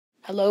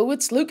Hello,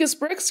 it's Lucas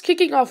Bricks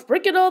kicking off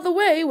Brickin' All the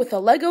Way with a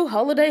LEGO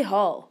Holiday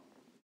Haul.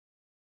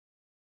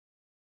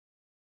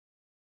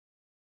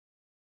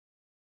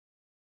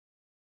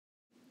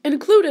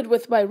 Included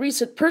with my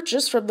recent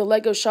purchase from the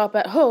LEGO shop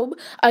at home,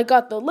 I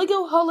got the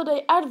LEGO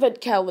Holiday Advent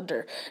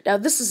Calendar. Now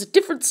this is a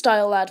different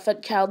style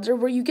Advent Calendar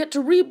where you get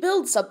to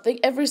rebuild something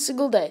every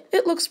single day.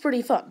 It looks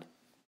pretty fun.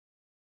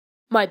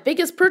 My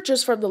biggest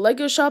purchase from the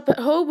LEGO shop at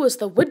home was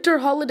the Winter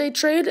Holiday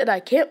Train, and I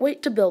can't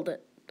wait to build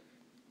it.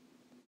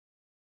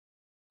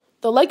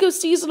 The LEGO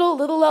Seasonal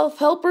Little Elf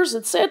Helpers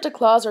and Santa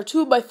Claus are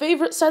two of my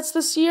favorite sets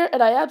this year,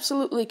 and I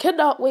absolutely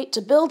cannot wait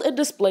to build and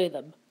display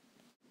them.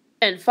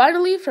 And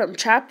finally, from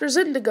Chapters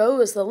Indigo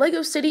is the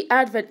LEGO City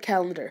Advent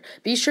Calendar.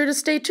 Be sure to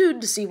stay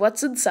tuned to see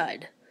what's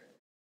inside.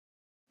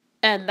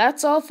 And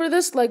that's all for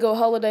this LEGO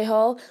Holiday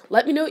Haul.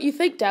 Let me know what you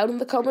think down in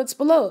the comments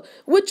below.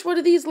 Which one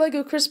of these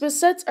LEGO Christmas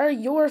sets are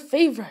your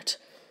favorite?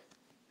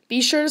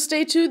 Be sure to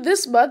stay tuned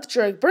this month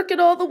during Brickin'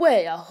 All the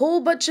Way. A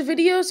whole bunch of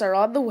videos are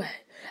on the way.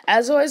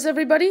 As always,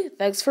 everybody,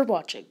 thanks for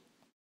watching.